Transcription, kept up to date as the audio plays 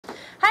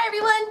Hi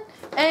everyone,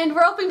 and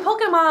we're opening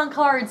Pokemon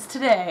cards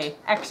today.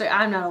 Actually,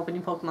 I'm not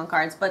opening Pokemon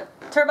cards, but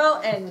Turbo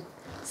and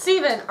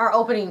Steven are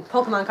opening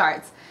Pokemon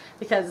cards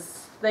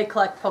because they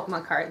collect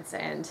Pokemon cards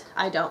and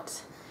I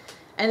don't.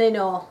 And they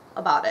know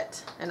about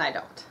it, and I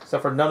don't.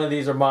 Except for none of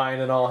these are mine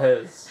and all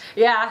his.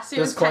 Yeah,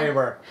 Steven's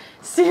disclaimer.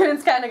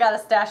 Steven's kind of got a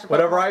stash of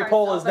whatever Pokemon I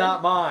pull cards is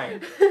not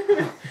mine.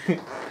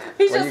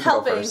 He's just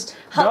helping.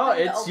 No,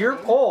 it's your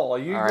pull.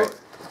 You all right,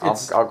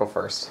 I'll go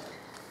first.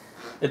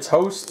 It's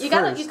host you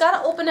first.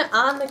 gotta open it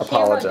on the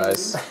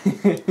Apologize.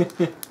 camera.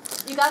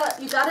 You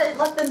gotta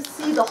let them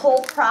see the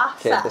whole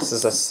process. Okay, this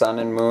is a Sun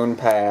and Moon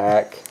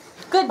pack.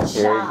 Good job.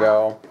 Here you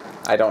go.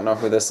 I don't know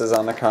who this is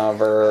on the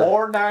cover.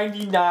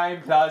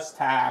 $4.99 plus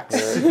tax.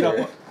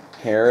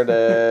 Here it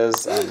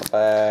is on the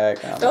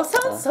back. Don't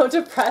sound so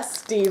depressed,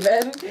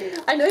 Steven.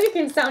 I know you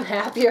can sound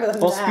happier than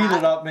We'll that. speed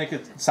it up, make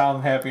it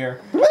sound happier.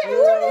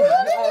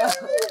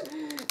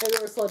 And then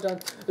we're slow down.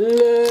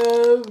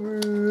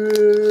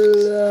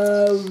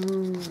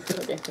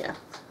 Okay, yeah.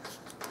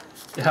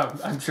 Yeah,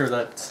 I'm sure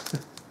that.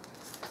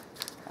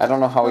 I don't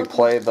know how we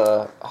play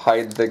the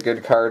hide the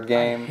good card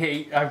game.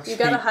 You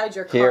gotta hide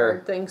your card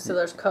Here. things so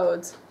there's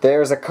codes.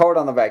 There's a code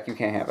on the back. You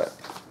can't have it.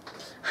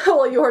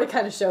 Well, you already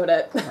kind of showed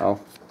it. Oh.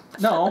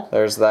 No.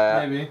 There's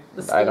that. Maybe.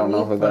 I don't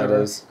know who that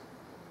Whatever. is.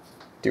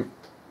 Doop.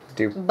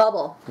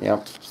 Bubble.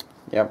 Yep.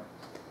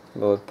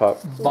 Little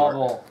pup.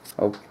 Bubble.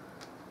 Oh.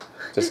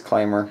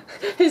 Disclaimer.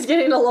 He's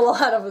getting a little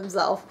ahead of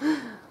himself.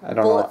 I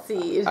don't Bullet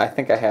know. Seed. I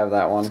think I have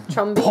that one.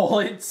 Trumby.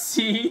 Bullet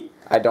Seed.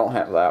 I don't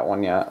have that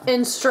one yet.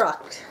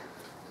 Instruct.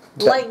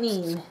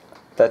 Lightning.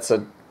 That's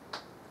a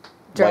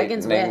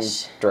Dragon's Lightning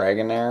Wish.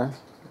 Dragonair.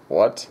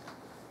 What?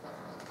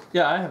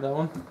 Yeah, I have that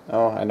one.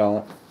 Oh, I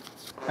don't.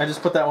 I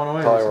just put that one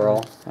away.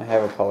 Poliwhirl. I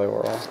have a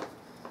Poliwhirl.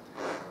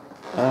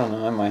 I don't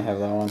know. I might have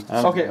that one.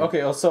 I don't know.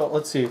 Okay. So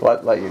let's see.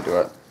 Let you do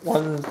it.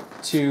 1,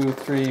 2,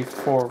 3,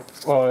 4.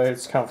 Well,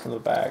 it's count from the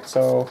back.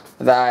 So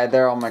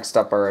They're all mixed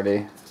up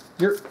already.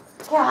 you're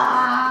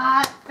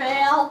God,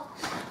 fail.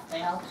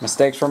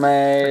 Mistakes were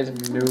made.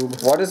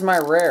 noob. What is my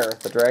rare?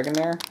 The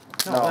Dragonair?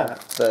 No, No, that.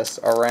 this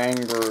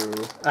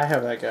Oranguru. I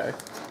have that guy.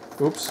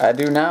 Oops. I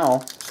do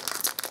now.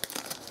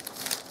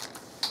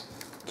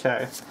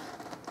 Okay.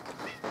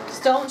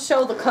 Just don't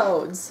show the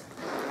codes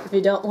if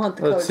you don't want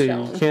the Let's code see.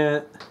 shown.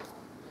 You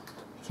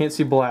can't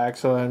see black,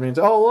 so that means.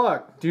 Oh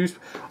look,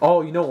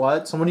 oh, you know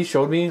what? Somebody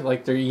showed me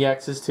like their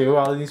EXs too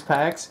out of these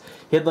packs.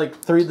 He had like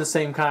 3 of the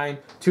same kind,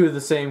 2 of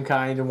the same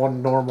kind, and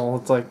 1 normal.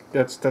 It's like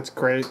that's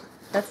great.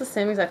 That's the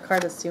same exact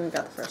card as Steven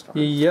got the first one.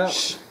 Yep.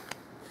 It's an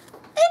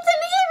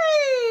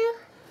Eevee!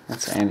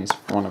 That's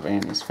one of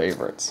Annie's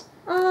favorites.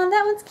 Oh,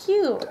 that one's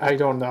cute. I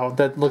don't know.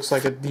 That looks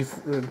like a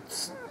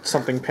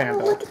something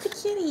panda. Oh, look at the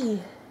kitty.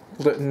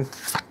 Litten.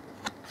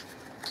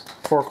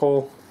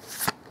 Torkoal.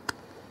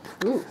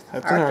 Ooh,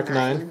 That's an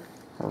Arcanine.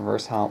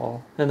 Reverse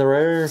Hollow. And the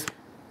rare.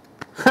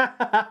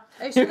 Are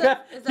you sure you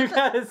got is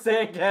that a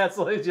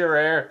sandcastle as your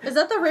rare. Is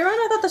that the rare one?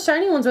 I thought the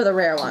shiny ones were the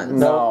rare ones.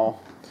 No.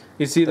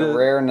 You see The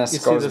rareness you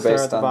see goes the star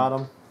based at the on-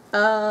 bottom.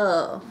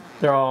 Oh.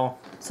 They're all.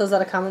 So is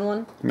that a common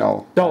one?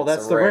 No. No,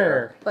 that's the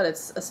rare. But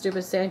it's a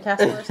stupid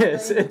sandcastle or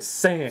something? It's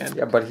sand.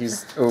 Yeah, but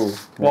he's more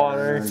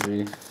Water.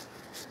 energy.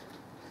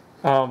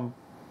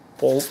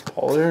 Bolt,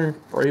 Polar,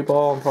 Brave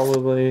Ball,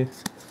 probably.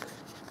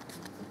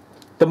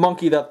 The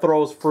monkey that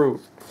throws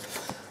fruit.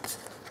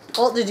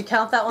 Well, did you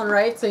count that one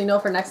right? So you know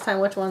for next time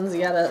which ones you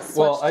gotta switch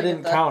Well, to I get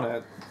didn't the... count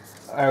it.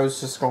 I was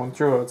just going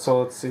through it,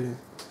 so let's see.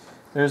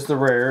 There's the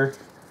rare.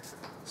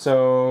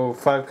 So,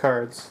 5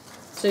 cards.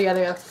 So you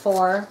gotta get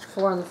 4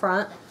 in the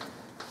front.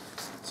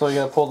 So you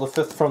gotta pull the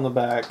 5th from the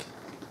back.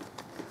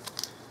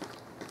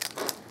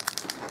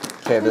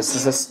 Okay, this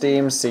is a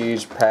Steam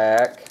Siege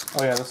pack.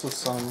 Oh yeah, this was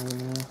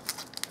some...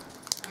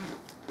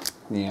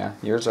 Yeah,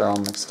 yours are all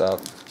mixed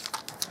up.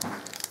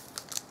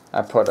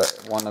 I put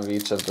one of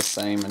each of the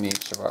same in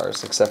each of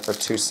ours, except for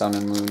 2 Sun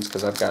and Moons,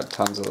 because I've got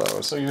tons of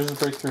those. So yours is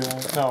Breakthrough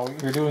next. No,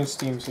 you're doing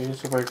Steam Siege,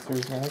 so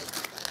Breakthrough's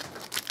next.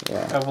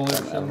 Yeah.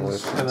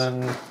 Evolutions, and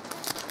then...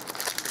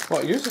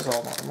 Well, yours is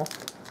all normal.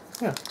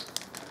 Yeah.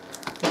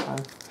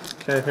 Fine.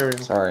 Okay, here we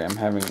go. Sorry, I'm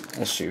having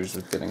issues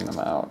with getting them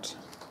out.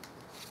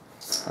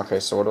 Okay,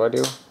 so what do I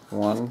do?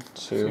 1,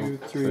 2,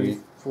 3.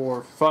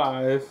 4,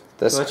 5.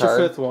 This so that's card.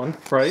 your 5th one,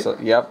 right? So,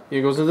 yep.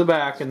 It goes to the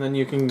back, and then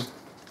you can...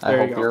 I There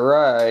hope you go. you're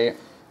right.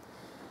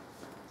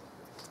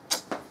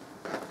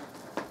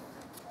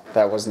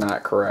 That was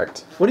not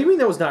correct. What do you mean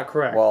that was not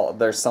correct? Well,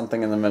 there's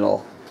something in the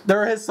middle.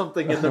 There is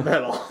something in the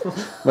middle.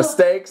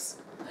 Mistakes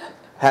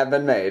have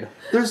been made.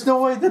 There's no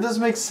way that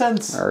doesn't make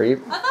sense. All right. I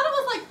thought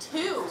it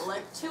was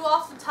like 2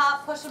 off the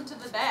top, push them to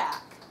the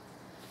back.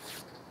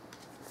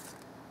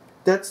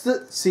 That's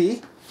the...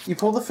 See? You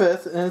pull the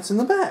 5th, and it's in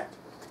the back.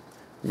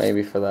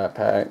 Maybe for that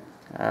pack.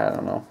 I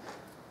don't know.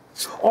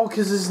 Oh,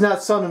 because it's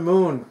not Sun and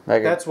Moon.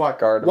 Mega That's why.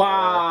 Gardevoir.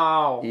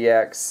 Wow.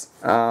 EX.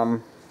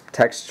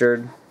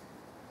 Textured.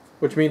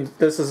 Which means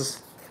this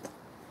is...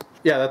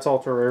 Yeah, that's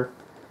ultra rare.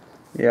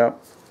 Yep.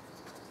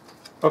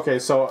 Okay,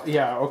 so,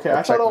 yeah, okay.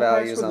 I'll check all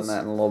values packs on were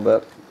that in a little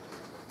bit.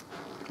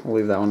 We'll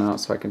leave that one out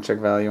so I can check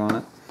value on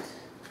it.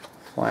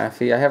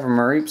 Flaffy. I have a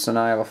Mareep, so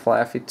now I have a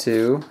Flaffy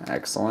too.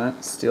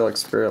 Excellent. Steel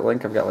Spirit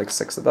Link. I've got like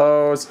 6 of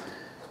those.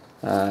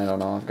 I don't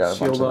know. I've got a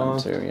bunch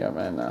of them too. Yeah,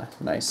 man.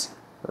 Nice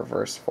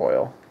reverse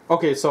foil.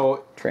 Okay,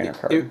 so Trainer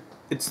card.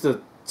 It's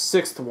the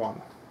 6th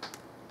one.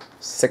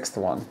 6th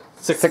one.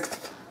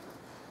 6th.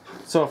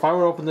 So if I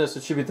were to open this,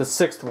 it should be the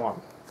 6th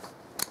one.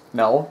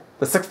 No,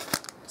 the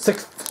 6th.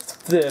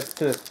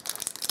 6th.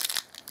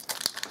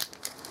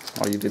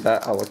 While you do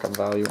that, I'll look up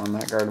value on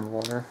that Garden of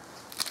Water.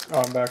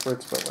 Oh, I'm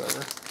backwards, but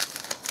whatever.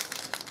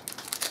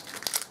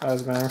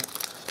 Doesn't matter.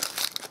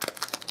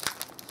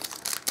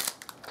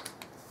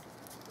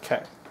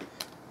 Okay.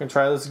 I'm gonna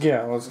try this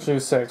again. Let's do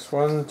 6.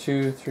 1,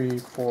 2, 3,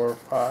 4,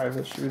 5.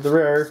 This should be the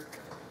rare.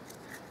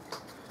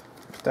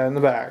 Put that in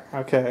the back.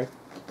 Okay.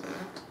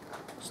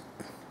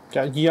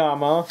 Got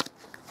Yama.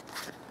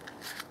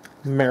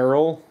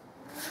 Meryl.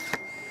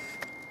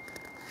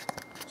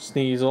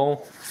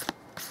 Sneasel.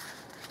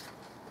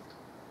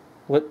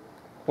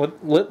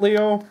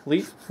 Litleo?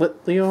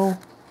 Litleo?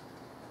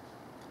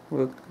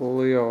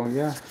 Litleo,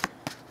 yeah.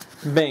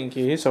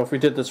 Banky. So if we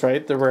did this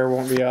right, the rare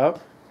won't be up.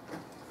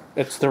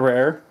 It's the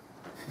rare.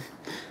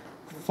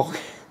 Fuck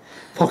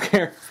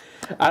here.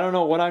 I don't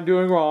know what I'm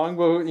doing wrong,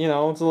 but you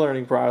know, it's a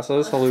learning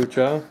process.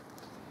 Halucha.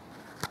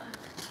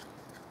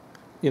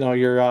 You know,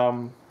 your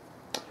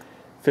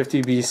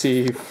 50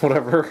 BC,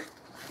 whatever.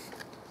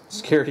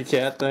 Scaredy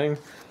cat thing.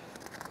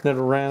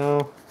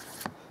 Nidorano.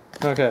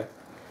 Okay.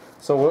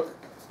 So what?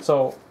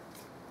 So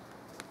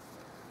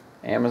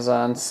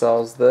Amazon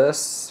sells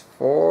this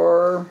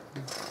for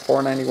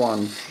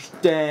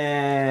 $4.91.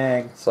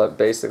 dang. So I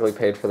basically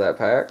paid for that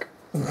pack.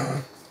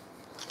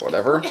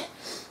 Whatever.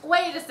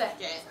 Wait a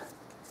second.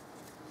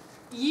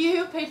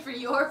 You paid for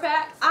your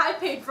pack. I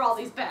paid for all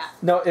these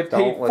packs. No, it paid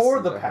Don't for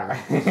listen the to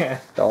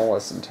pack. Don't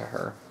listen to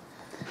her.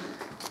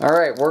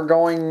 Alright, we're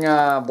going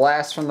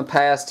Blast from the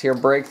Past here,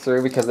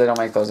 Breakthrough, because they don't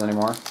make those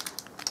anymore.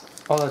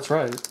 Oh, that's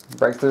right.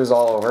 Breakthrough's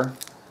all over.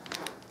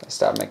 They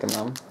stopped making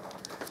them.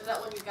 Is that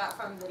what you got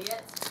from the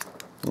idiots?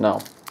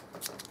 No.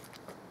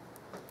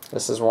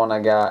 This is one I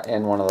got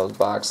in one of those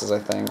boxes, I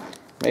think.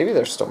 Maybe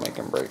they're still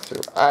making Breakthrough.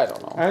 I don't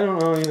know. I don't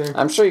know either.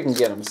 I'm sure you can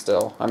get them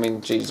still. I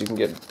mean, geez, you can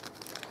get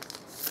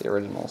the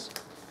originals.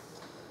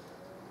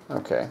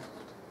 Okay.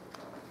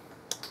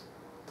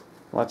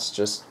 Let's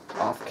just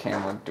off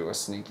camera do a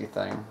sneaky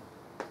thing.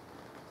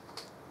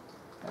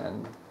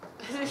 And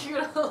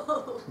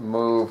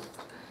move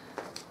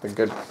the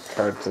good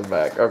card to the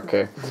back.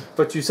 Okay.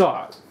 But you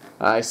saw it.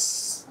 I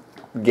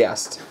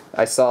guessed.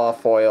 I saw a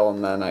foil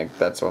and then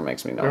that's what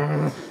makes me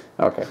know.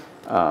 Okay.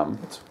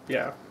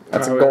 Yeah.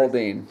 That's a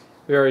Goldeen.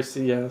 We already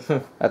see, yeah.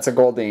 That's a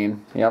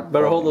Goldeen. Yep.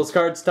 Better Goldeen. hold those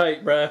cards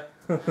tight, bruh.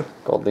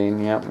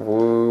 Goldeen, yep.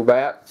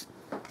 Woobat.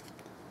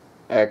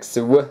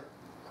 X-W.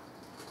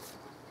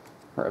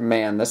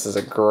 Man, this is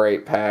a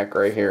great pack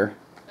right here.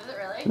 Is it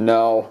really?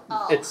 No.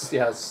 Oh. It's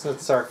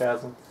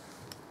sarcasm.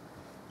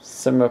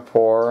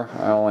 Singapore.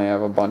 I only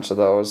have a bunch of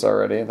those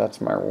already.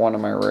 That's one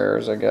of my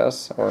rares, I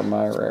guess. Or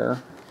my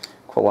rare.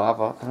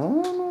 Quilava. I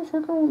don't know if I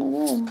go on the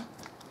wall.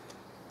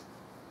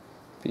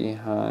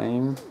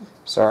 Behind.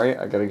 Sorry,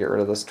 I gotta get rid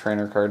of this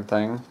trainer card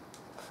thing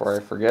before I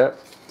forget.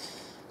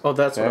 Oh,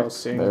 that's Okay, what I was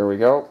seeing. there we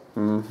go.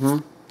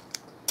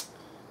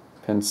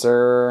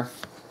 Pinsir.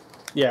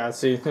 Yeah,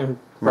 see.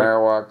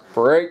 Marowak.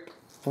 Break.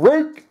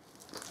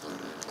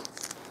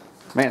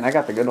 Man, I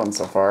got the good one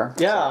so far.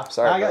 Yeah,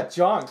 Sorry, I got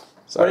junk.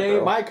 Sorry, but it ain't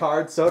bro. my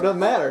card, so it doesn't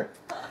matter.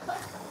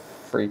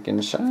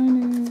 Freaking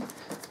shiny.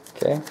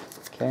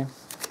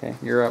 Okay,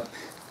 you're up.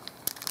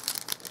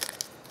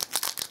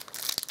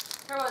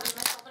 Turbo, did you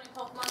miss opening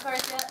Pokemon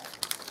cards yet?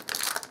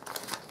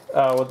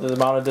 With the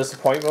amount of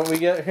disappointment we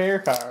get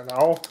here, I don't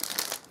know.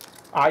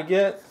 I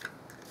get.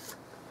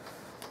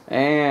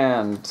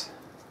 And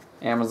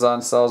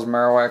Amazon sells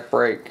Marowak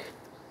Break,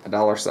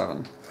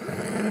 $1.07.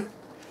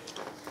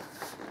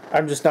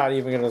 I'm just not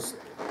even gonna.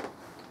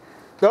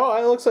 No,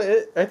 it looks like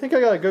it. I think I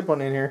got a good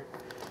one in here.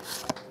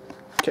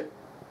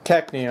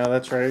 Cacnea,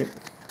 that's right.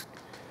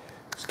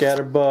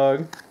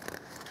 Scatterbug,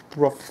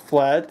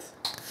 Rufflet,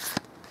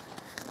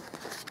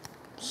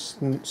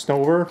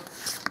 Snover,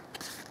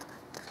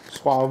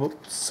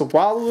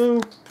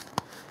 Swallow,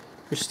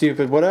 you're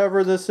stupid,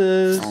 whatever this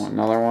is. Oh,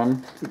 another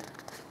one.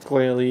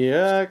 Glalie.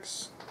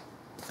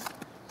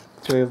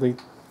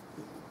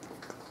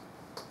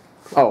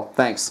 Oh,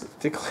 thanks.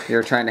 You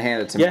were trying to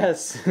hand it to me.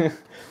 Yes.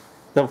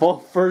 The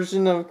full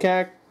version of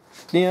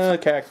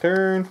Cacnea,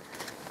 Cacturn,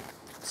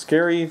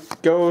 Scary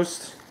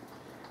Ghost,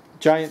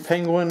 Giant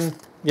Penguin.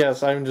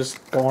 Yes, I'm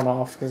just going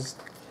off because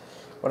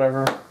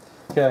whatever.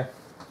 Okay.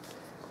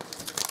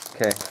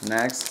 Okay,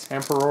 next.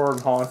 Emperor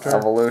and Haunter.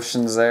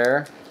 Evolutions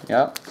there.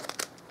 Yep.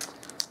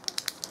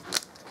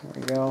 There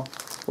we go.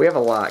 We have a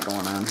lot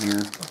going on here.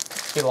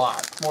 A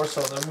lot. More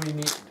so than we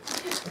need.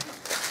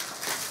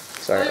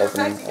 Sorry, How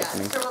many opening. packs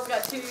you got? Turbo's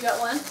got 2, you got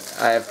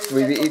 1?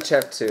 We each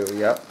have 2,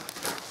 yep.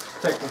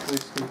 Technically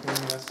speaking,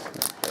 yes.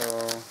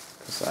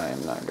 Because I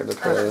am not good at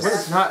What this.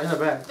 is not in the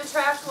bag? The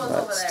trash one's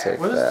over Let's there. take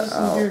What is that this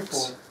in here out. for?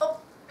 Oh,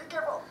 be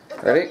careful.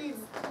 It's Ready? got these.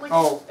 Look,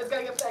 Oh. it's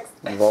gotta get fixed.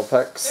 There's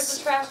Vulpix.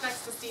 a trash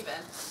next to Steven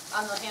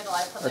on the handle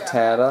I put there.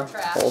 Rattata.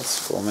 Trash. Old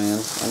school, man.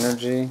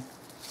 Energy.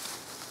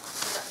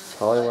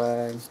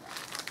 Poliwag.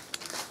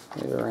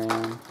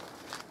 Nidoran.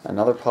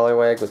 Another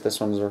Poliwag, but this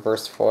one's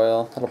reverse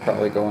foil. That'll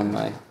probably go in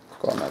my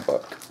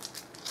book.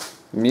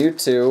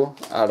 Mewtwo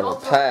out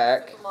of a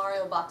pack. The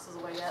Mario boxes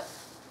away yet.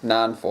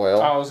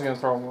 Non-foil. I was gonna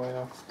throw them away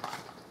though.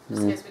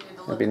 Just in case we need to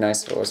look. It'd be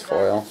nice if it was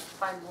foil.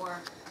 Find more.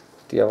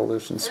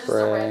 De-evolution There's just a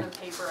spray. random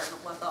paper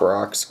and left off.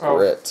 Brock's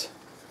Grit.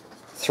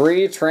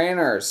 3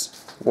 trainers.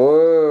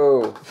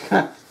 Whoa.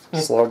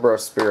 Slowbro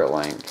Spirit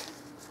Link.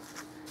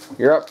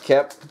 You're up,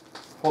 Kip.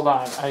 Hold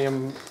on, I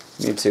am.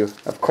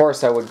 Mewtwo. Of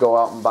course, I would go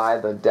out and buy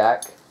the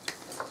deck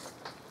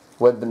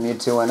with the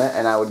Mewtwo in it,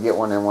 and I would get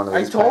one in one of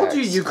these I told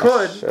packs. you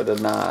could. Should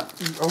have not.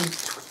 Oh,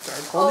 I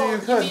told you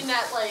could. mean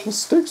that like?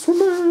 Mistakes were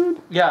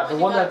made. Yeah, What, the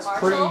you one got that's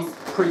at Marshall's?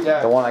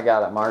 pre-dead. The one I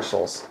got at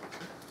Marshall's.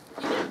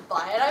 You didn't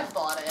buy it. I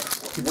bought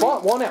it. You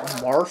bought one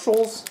at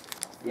Marshall's?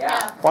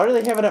 Yeah. Why do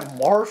they have it at How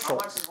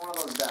Marshall's? much is one of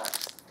those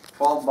decks?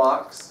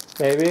 $12.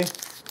 Maybe. I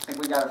think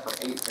we got it for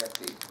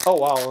 $8.50. Oh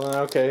wow, then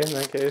okay, in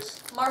that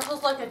case.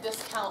 Marshall's like a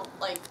discount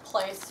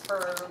place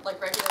for like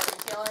regular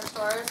retailer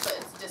stores, but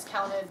it's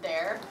discounted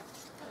there,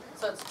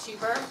 so it's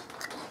cheaper.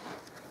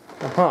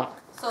 Uh-huh.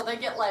 So they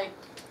get like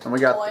And we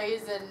got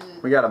toys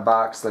and a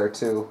box there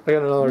too. I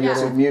got another Yeah.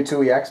 good one.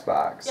 Mewtwo EX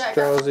box. yeah, I got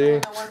Drowsy.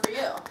 one for you.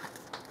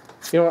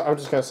 You know what, I'm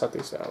just gonna set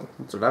these down.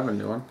 That's what I've been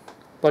doing.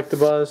 Like the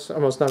buzz, I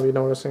must not be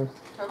noticing.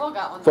 Turbo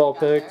got one. That we got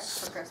there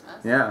Vulpix. for Christmas.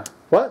 Yeah.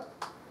 What?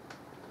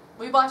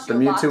 We bought The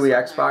you a box Mewtwo from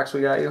EX there. box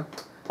we got you?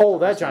 Oh,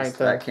 that giant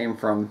thing. That came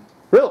from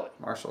Really?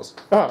 Marshall's.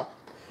 Oh.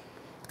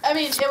 I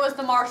mean, it was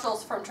the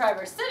Marshalls from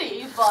Traverse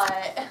City,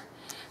 but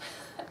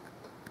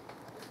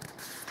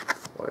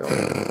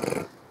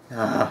Foil.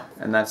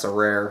 And that's a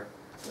rare.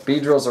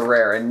 Beedrill's a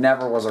rare. It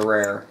never was a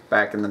rare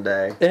back in the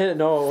day.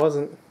 No, it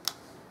wasn't.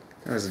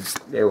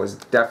 It was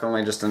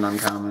definitely just an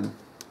uncommon.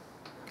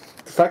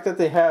 The fact that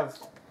they have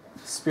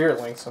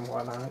Spirit Links and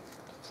whatnot.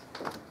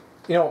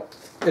 You know,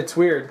 it's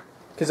weird.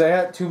 Because I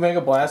had 2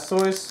 Mega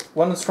Blastoise.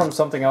 One is from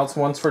something else,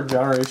 one's for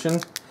Generation.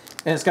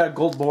 And it's got a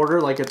gold border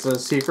like it's a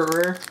secret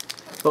rare.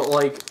 But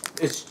like,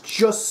 it's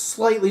just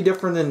slightly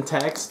different in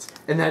text.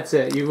 And that's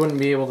it. You wouldn't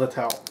be able to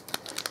tell.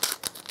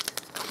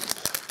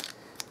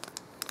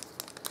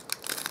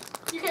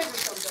 you guys are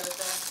so good at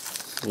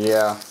this.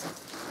 Yeah.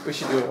 We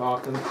should do it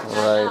often. I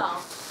Right. know.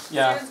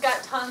 Yeah. Steven's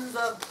got tons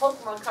of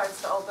Pokemon cards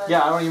to open.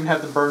 Yeah, I don't even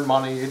have to burn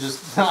money. You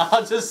just,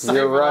 I'll just save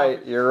You're it right.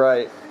 up. You're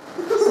right.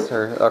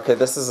 Sir. Okay,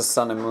 this is a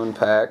Sun and Moon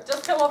pack.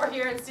 Just come over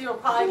here and see. We'll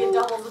probably get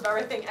doubles of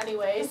everything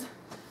anyways.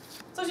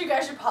 So what you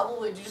guys should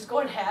probably do, just go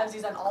in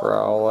halvesies on all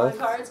Growlithe. the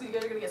Pokemon cards, because you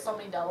guys are going to get so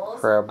many doubles.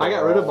 Crab I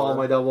got rid of all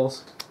my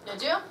doubles.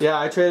 Did you? Yeah,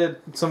 I traded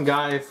some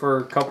guy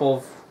for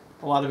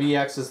a lot of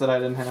EXs that I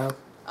didn't have.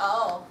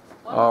 Oh.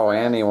 What Oh, was it?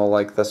 Annie will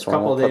like this one.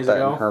 Couple We'll put days that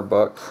ago. in her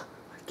book.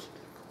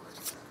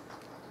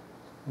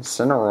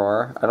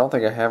 Incineroar. I don't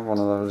think I have one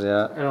of those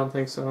yet. I don't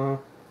think so.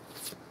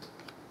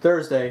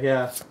 Thursday,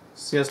 yeah.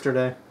 It's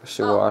yesterday.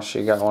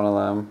 Wishiwashi got one of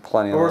them.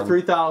 Plenty Over of them.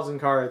 3,000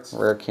 cards.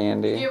 Rare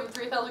candy. You have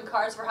 3,000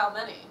 cards for how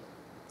many?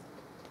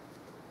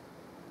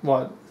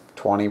 What?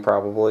 20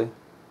 probably.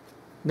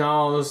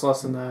 No, it was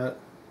less than that.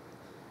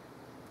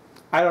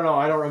 I don't know.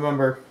 I don't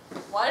remember.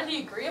 Why did he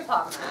agree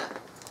upon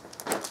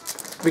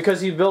that?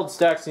 Because he builds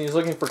decks and he's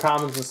looking for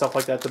commons and stuff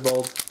like that to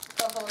build.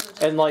 So if it was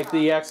just And like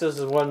the cards. EXs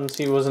is ones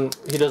he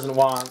doesn't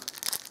want.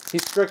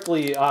 He's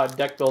strictly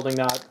deck building,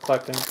 not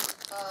collecting.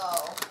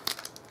 Oh.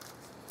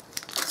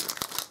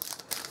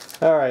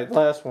 All right,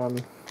 last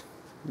one.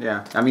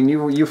 Yeah. I mean,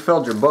 you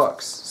filled your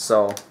books,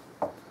 so.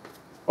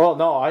 Well,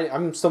 no,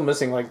 I'm still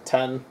missing like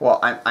 10. Well,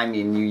 I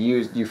mean,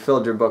 you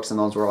filled your books and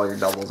those were all your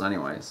doubles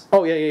anyways.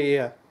 Oh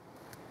yeah.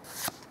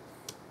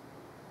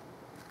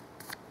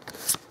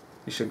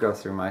 You should go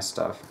through my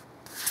stuff.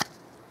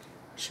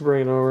 Should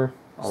bring it over.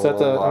 Oh, Is that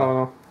the?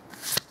 wow.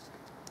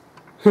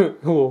 I don't know.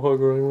 A little hug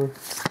right over.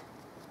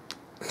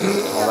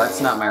 Well,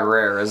 that's not my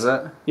rare, is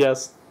it?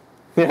 Yes.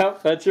 Yeah,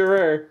 that's your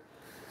rare.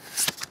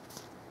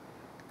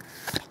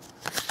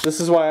 This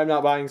is why I'm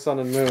not buying Sun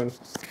and Moon.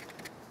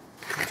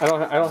 I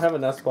don't have a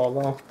nest ball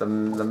though. The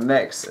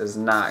mix is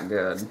not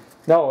good.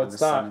 No, in it's the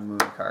Sun not. and Moon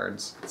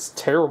cards. It's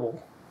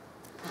terrible.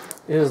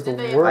 It is the Did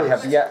they worst. I have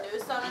release yet- the new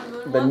Sun and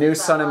Moon The ones? new Is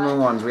that Sun and why? Moon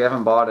ones, we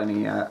haven't bought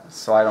any yet,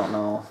 so I don't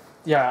know.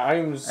 Yeah,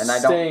 I'm And I don't-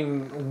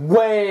 staying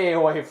way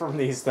away from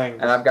these things.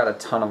 And I've got a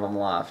ton of them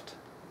left.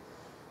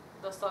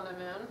 The Sun and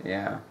Moon?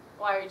 Yeah.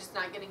 Why are you just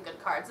not getting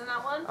good cards in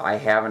that one? I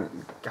haven't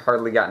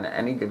hardly gotten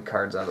any good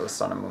cards out of the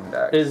Sun and Moon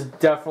deck. It is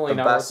definitely The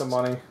not best- worth the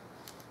money.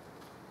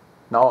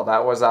 No,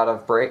 that was out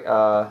of break.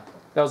 That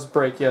was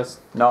break, yes.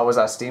 No, it was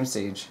out of Steam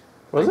Siege.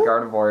 Was Like it?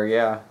 Gardevoir,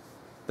 yeah.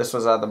 This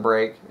was out of the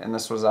break, and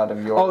this was out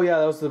of your. Oh yeah,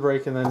 that was the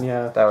break, and then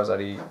yeah, That was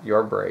out of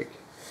your break,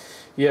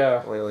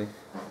 yeah. Lily.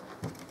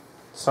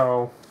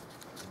 So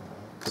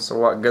So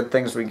what good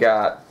things we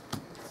got?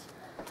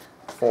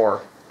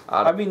 4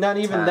 out of I mean, not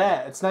even 10.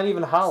 that. It's not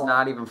even hollow. It's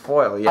not even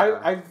foil.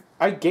 Yeah.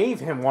 I gave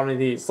him one of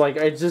these. Like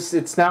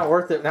it's not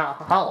worth it. Not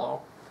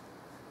hollow.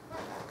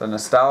 The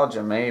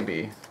nostalgia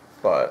maybe.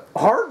 but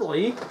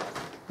Hardly.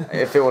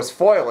 if it was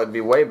foil, it'd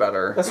be way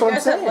better. That's You what I'm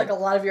guys have saying. like a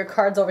lot of your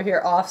cards over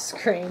here off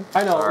screen.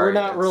 I know, we're Sorry,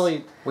 not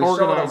really we showed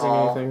them organizing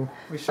all. anything.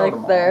 We showed Like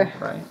them there.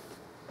 all, right?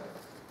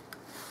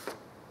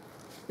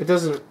 It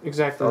doesn't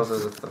exactly. Those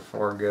are the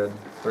 4 good,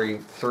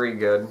 three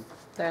good.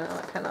 They're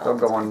not kind of. They'll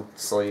go on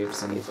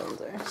sleeves and These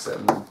ones are. sit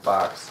in the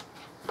box.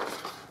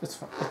 It's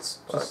fine. It's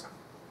just.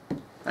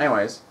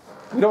 Anyways,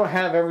 We don't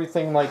have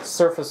everything like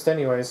surfaced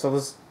anyway, so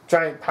this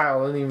giant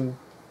pile doesn't even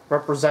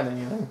represent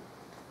anything.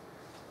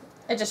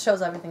 It just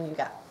shows everything you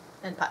got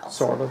in piles.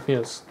 Sort of,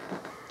 yes.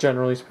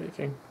 Generally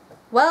speaking.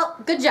 Well,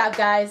 good job,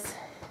 guys.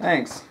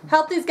 thanks.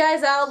 Help these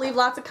guys out. Leave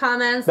lots of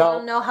comments. No. Let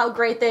them know how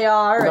great they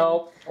are.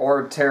 Nope.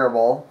 Or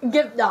terrible. And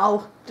they're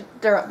good.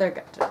 They're all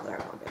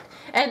good.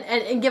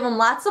 And give them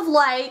lots of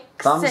likes.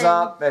 Thumbs and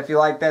up if you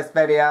like this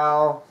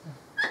video.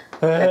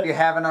 If you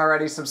haven't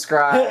already,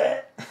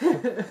 subscribe.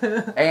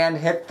 And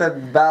hit the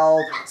bell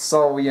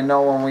so you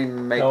know when we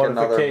make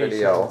another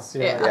video. Notifications,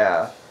 Yeah.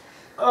 Yeah.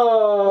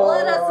 Oh.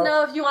 Let us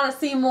know if you want to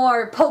see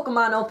more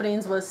Pokemon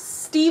openings with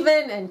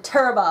Steven and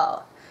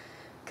Turbo.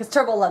 Because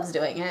Turbo loves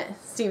doing it.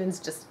 Steven's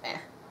just eh.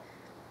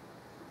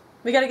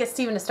 We gotta get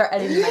Steven to start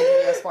editing my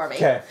videos for me.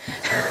 Okay.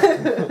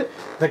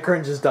 The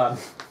cringe is done.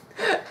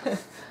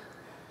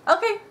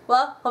 Okay,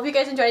 well, hope you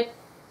guys enjoyed.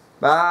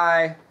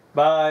 Bye.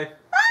 Bye.